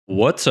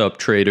What's up,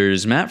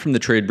 traders? Matt from the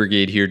Trade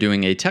Brigade here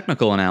doing a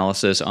technical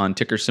analysis on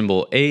ticker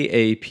symbol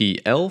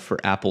AAPL for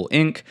Apple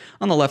Inc.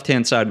 On the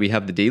left-hand side, we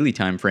have the daily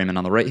time frame, and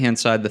on the right-hand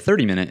side, the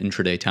 30-minute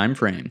intraday time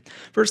frame.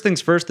 First things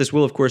first, this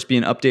will, of course, be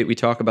an update. We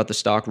talk about the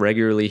stock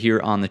regularly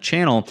here on the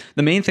channel.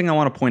 The main thing I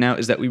want to point out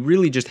is that we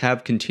really just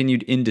have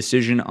continued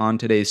indecision on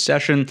today's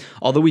session.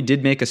 Although we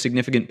did make a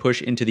significant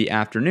push into the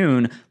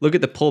afternoon, look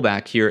at the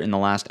pullback here in the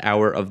last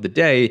hour of the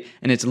day,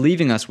 and it's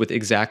leaving us with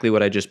exactly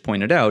what I just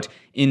pointed out,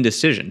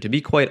 indecision. To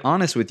be quite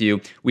honest with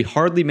you, we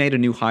hardly made a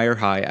new higher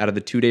high out of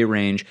the 2-day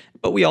range,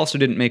 but we also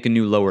didn't make a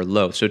new lower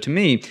low. So to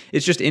me,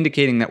 it's just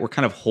indicating that we're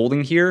kind of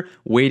holding here,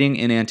 waiting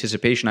in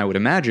anticipation, I would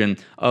imagine,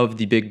 of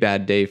the big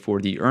bad day for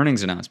the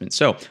earnings announcement.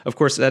 So, of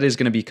course, that is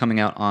going to be coming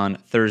out on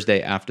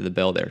Thursday after the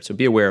bell there. So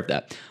be aware of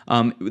that.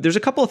 There's a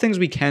couple of things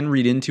we can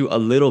read into a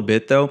little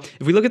bit, though.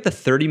 If we look at the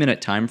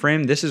 30-minute time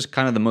frame, this is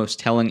kind of the most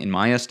telling in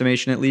my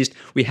estimation, at least.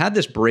 We had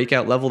this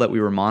breakout level that we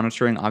were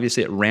monitoring.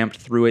 Obviously, it ramped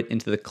through it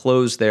into the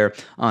close there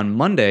on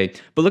Monday.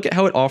 But look at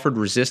how it offered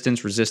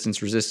resistance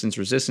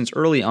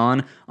early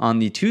on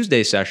the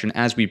Tuesday session.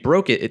 As we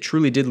broke it, it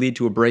truly did lead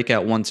to a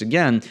breakout once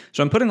again.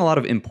 So I'm putting a lot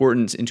of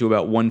importance into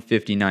about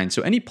 159.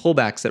 So any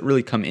pullbacks that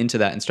really come into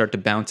that and start to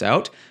bounce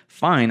out,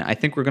 fine. I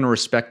think we're going to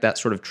respect that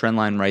sort of trend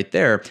line right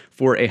there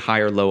for a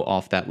higher low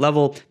off that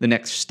level. The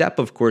next step,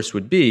 of course,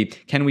 would be,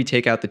 can we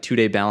take out the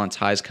 2-day balance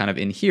highs kind of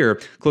in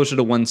here, closer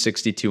to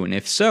 162? And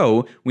if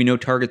so, we know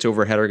targets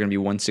overhead are going to be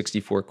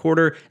 164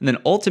 quarter. And then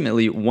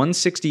ultimately,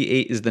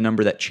 168 is the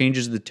number that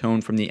changes the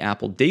tone from the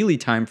Apple daily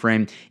time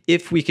frame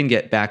if we can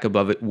get back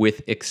above it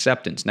with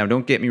acceptance. Now,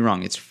 don't get me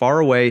wrong. It's far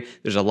away.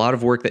 There's a lot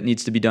of work that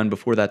needs to be done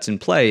before that's in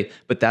play,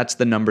 but that's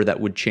the number that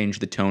would change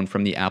the tone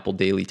from the Apple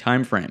daily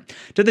time frame.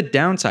 To the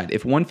downside,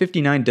 if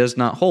 159 does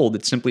not hold,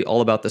 it's simply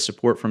all about the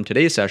support from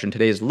today's session,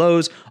 today's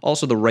lows,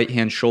 also the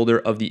right-hand shoulder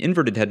of the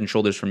inverted head and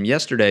shoulders from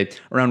yesterday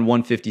around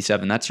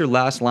 157. That's your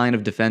last line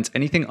of defense.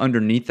 Anything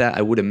underneath that,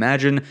 I would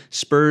imagine,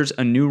 spurs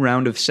a new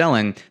round of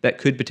selling that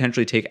could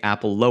potentially take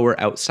Apple lower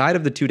outside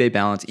of the 2-day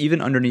balance,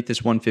 even underneath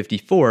this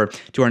 154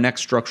 to our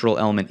next structural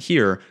element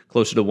here,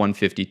 closer to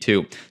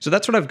 152. So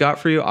that's what I've got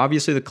for you.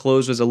 Obviously, the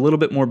close was a little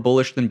bit more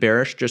bullish than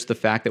bearish, just the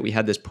fact that we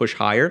had this push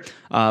higher.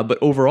 But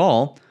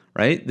overall,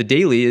 right? The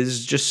daily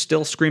is just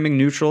still screaming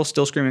neutral,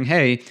 still screaming,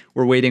 hey,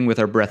 we're waiting with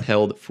our breath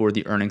held for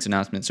the earnings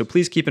announcement. So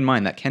please keep in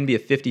mind that can be a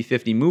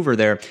 50-50 mover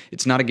there.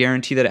 It's not a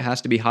guarantee that it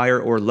has to be higher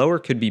or lower.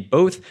 Could be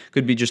both.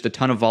 Could be just a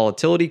ton of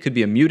volatility. Could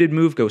be a muted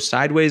move, go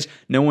sideways.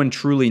 No one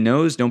truly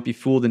knows. Don't be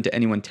fooled into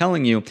anyone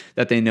telling you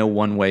that they know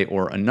one way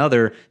or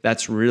another.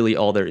 That's really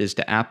all there is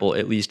to Apple,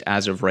 at least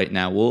as of right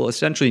now. We'll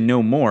essentially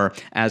know more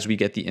as we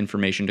get the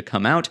information to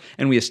come out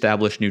and we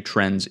establish new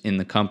trends in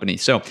the company.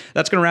 So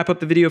that's going to wrap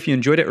up the video. If you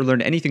enjoyed it or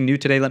learned anything new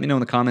today, let me know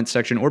in the comments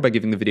section or by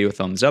giving the video a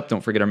thumbs up.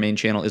 Don't forget our main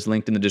channel is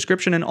linked in the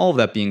description. And all of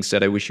that being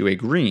said, I wish you a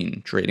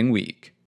green trading week.